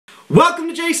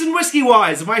Welcome to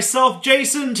JasonWhiskyWise, myself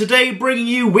Jason, today bringing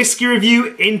you whiskey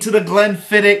review into the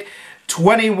Glenfiddich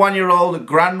 21-year-old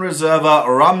Gran Reserva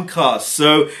Rum Cask.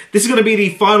 So this is going to be the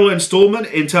final installment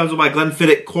in terms of my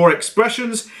Glenfiddich core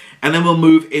expressions, and then we'll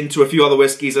move into a few other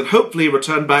whiskies and hopefully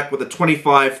return back with the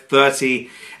 25, 30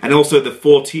 and also the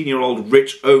 14-year-old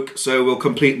Rich Oak, so we'll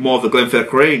complete more of the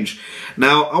Glenfiddich range.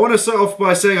 Now, I want to start off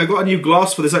by saying I got a new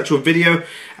glass for this actual video,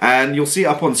 and you'll see it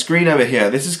up on screen over here.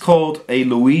 This is called a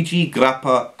Luigi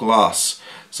Grappa glass.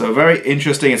 So very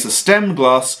interesting. It's a stemmed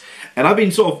glass, and I've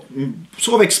been sort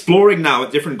of exploring now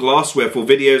with different glassware for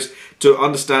videos to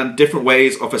understand different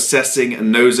ways of assessing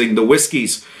and nosing the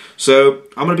whiskies. So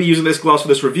I'm going to be using this glass for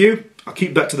this review. I'll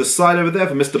keep that to the side over there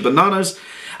for Mr. Bananas.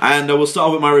 And we'll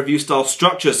start with my review style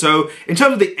structure. So in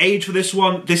terms of the age for this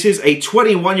one, this is a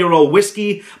 21-year-old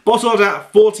whiskey, bottled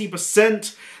at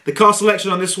 40%. The cask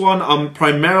selection on this one,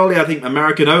 primarily I think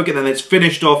American oak, and then it's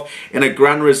finished off in a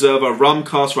Gran Reserva Rum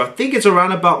Cask for I think it's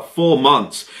around about 4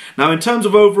 months. Now in terms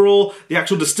of overall, the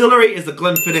actual distillery is the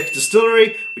Glenfiddich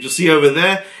Distillery, which you'll see over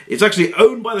there. It's actually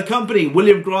owned by the company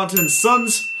William Grant and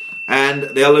Sons, and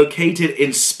they are located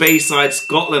in Speyside,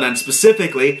 Scotland, and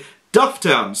specifically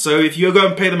Dufftown. So if you go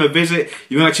and pay them a visit,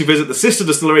 you can actually visit the sister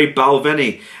distillery,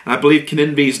 Balvenie, and I believe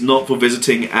Kinninby is not for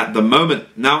visiting at the moment.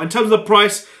 Now in terms of the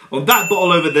price on that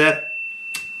bottle over there,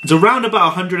 it's around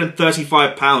about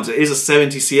 £135. It is a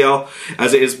 70cl,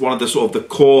 as it is one of the sort of the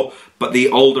core, but the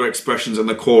older expressions in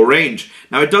the core range.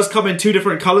 Now it does come in two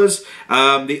different colours.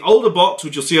 The older box,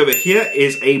 which you'll see over here,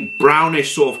 is a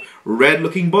brownish sort of red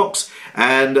looking box,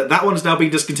 and that one's now been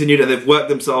discontinued, and they've worked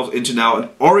themselves into now an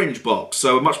orange box,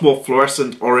 so a much more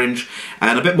fluorescent orange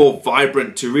and a bit more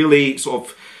vibrant to really sort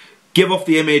of give off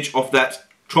the image of that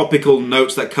tropical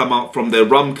notes that come out from the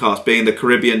rum cask, being the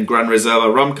Caribbean Gran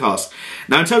Reserva Rum Cask.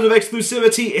 Now in terms of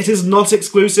exclusivity, it is not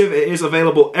exclusive, it is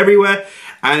available everywhere.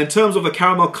 And in terms of the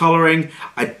caramel colouring,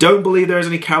 I don't believe there is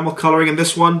any caramel colouring in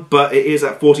this one, but it is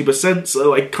at 40%,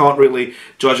 so I can't really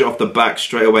judge it off the back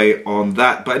straight away on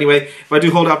that. But anyway, if I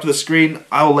do hold it up to the screen,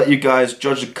 I will let you guys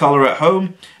judge the colour at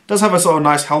home. It does have a sort of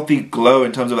nice healthy glow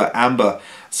in terms of that amber,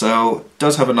 so it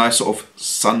does have a nice sort of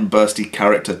sunbursty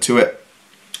character to it.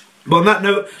 But on that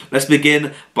note, let's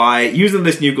begin by using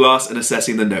this new glass and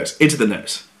assessing the nose, into the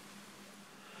nose.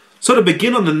 So to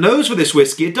begin on the nose for this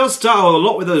whiskey, it does start a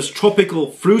lot with those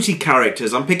tropical fruity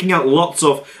characters. I'm picking out lots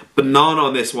of banana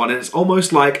on this one, and it's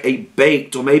almost like a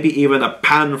baked or maybe even a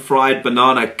pan-fried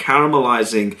banana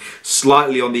caramelizing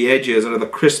slightly on the edges and the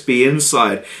crispy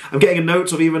inside. I'm getting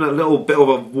notes of even a little bit of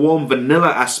a warm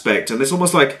vanilla aspect, and it's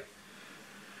almost like,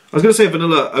 I was going to say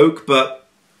vanilla oak, but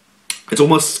it's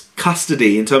almost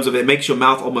custardy in terms of it makes your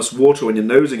mouth almost water when you're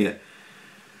nosing it.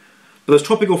 But those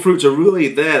tropical fruits are really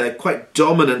there, they're quite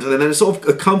dominant, and then it's sort of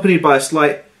accompanied by a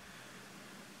slight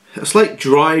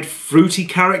dried fruity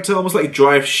character, almost like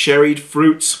dried sherried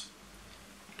fruits.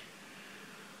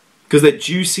 Because they're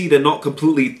juicy, they're not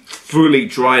completely fully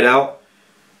dried out.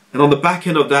 And on the back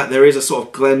end of that, there is a sort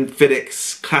of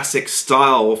Glenfiddich classic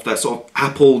style of that sort of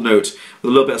apple note, with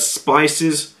a little bit of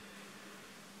spices.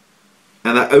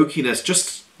 And that oakiness,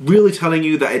 just really telling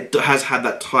you that it has had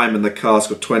that time in the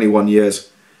cask of 21 years.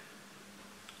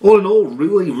 All in all,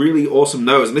 really, really awesome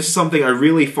nose. And this is something I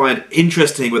really find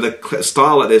interesting with a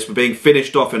style like this for being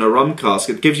finished off in a rum cask.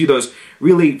 It gives you those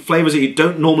really flavours that you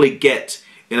don't normally get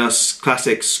in a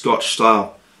classic Scotch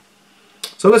style.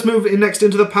 So let's move next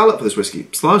into the palate for this whiskey,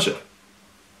 Sláinte.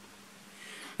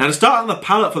 Now to start on the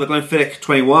palate for the Glenfiddich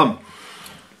 21,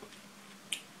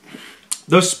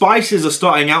 those spices are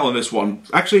starting out on this one.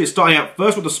 Actually, it's starting out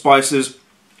first with the spices,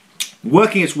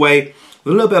 working its way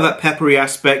with a little bit of that peppery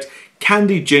aspect,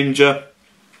 candied ginger.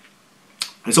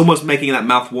 It's almost making that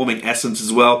mouth-warming essence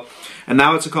as well. And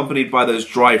now it's accompanied by those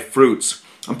dried fruits.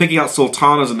 I'm picking out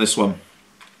sultanas in this one.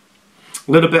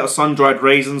 A little bit of sun-dried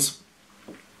raisins.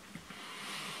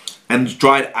 And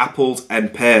dried apples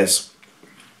and pears.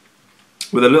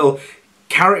 With a little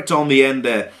character on the end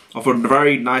there of a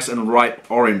very nice and ripe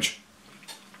orange.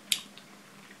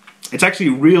 It's actually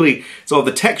really, sort of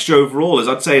the texture overall is,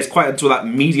 I'd say, it's quite into that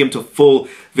medium to full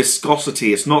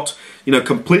viscosity. It's not, you know,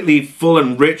 completely full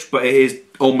and rich, but it is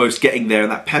almost getting there. And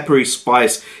that peppery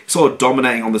spice is sort of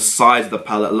dominating on the sides of the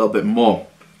palate a little bit more.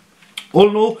 All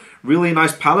in all, really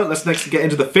nice palate. Let's next get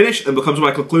into the finish, and we'll come to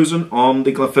my conclusion on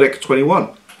the Glenfiddich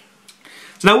 21.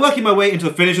 So now working my way into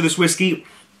the finish of this whiskey,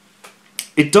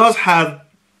 it does have,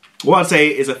 what I'd say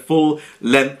is a full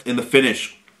length in the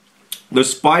finish.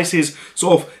 Those spices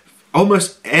sort of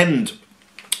almost end,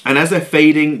 and as they're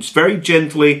fading just very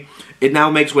gently, it now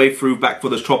makes way through back for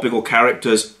those tropical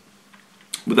characters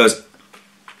with those.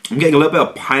 I'm getting a little bit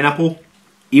of pineapple,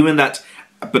 even that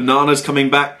banana's coming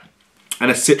back.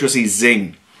 and a citrusy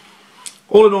zing.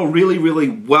 All in all, really, really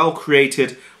well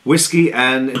created whiskey,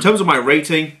 and in terms of my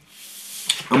rating,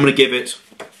 I'm going to give it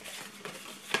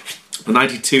a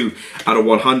 92 out of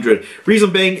 100.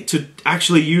 Reason being, to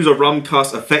actually use a rum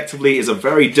cask effectively is a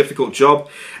very difficult job,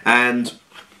 and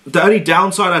the only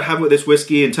downside I'd have with this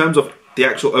whiskey in terms of the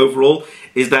actual overall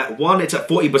is that, one, it's at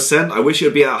 40%. I wish it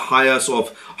would be at a higher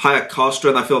higher cask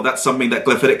strength. I feel that's something that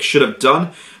Glenfiddich should have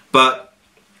done, but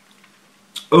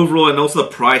overall, and also the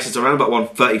price, it's around about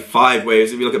 135,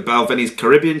 whereas if you look at Balvenie's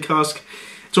Caribbean cask,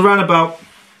 it's around about,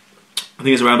 I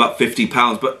think it's around about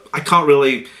 £50, but I can't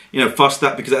really, fuss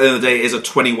that, because at the end of the day, it is a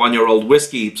 21-year-old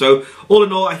whiskey. So all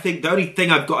in all, I think the only thing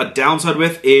I've got a downside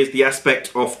with is the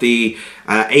aspect of the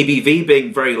ABV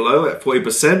being very low at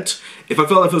 40%. If I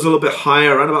felt if it was a little bit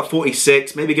higher, around about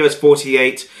 46, maybe give us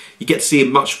 48, you get to see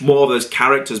much more of those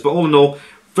characters. But all in all,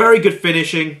 very good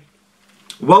finishing,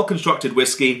 well-constructed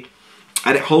whiskey,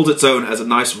 and it holds its own as a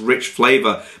nice rich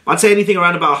flavour. I'd say anything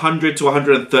around about 100 to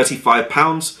 135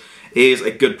 pounds is a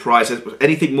good price.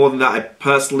 Anything more than that,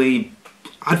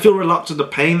 I'd feel reluctant to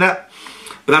paying that.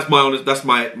 But that's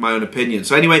my own opinion.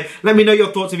 So anyway, let me know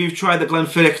your thoughts if you've tried the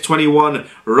Glenfiddich 21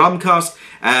 Rum Cask,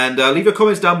 and leave your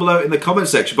comments down below in the comment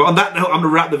section. But on that note, I'm going to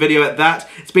wrap the video at that.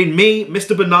 It's been me,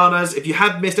 Mr. Bananas. If you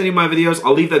have missed any of my videos,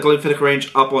 I'll leave the Glenfiddich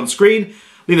range up on screen.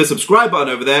 Leave the subscribe button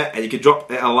over there, and you can drop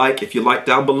a like if you like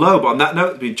down below. But on that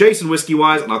note, it's been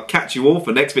JasonWhiskyWise, and I'll catch you all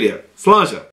for next video. Slàinte.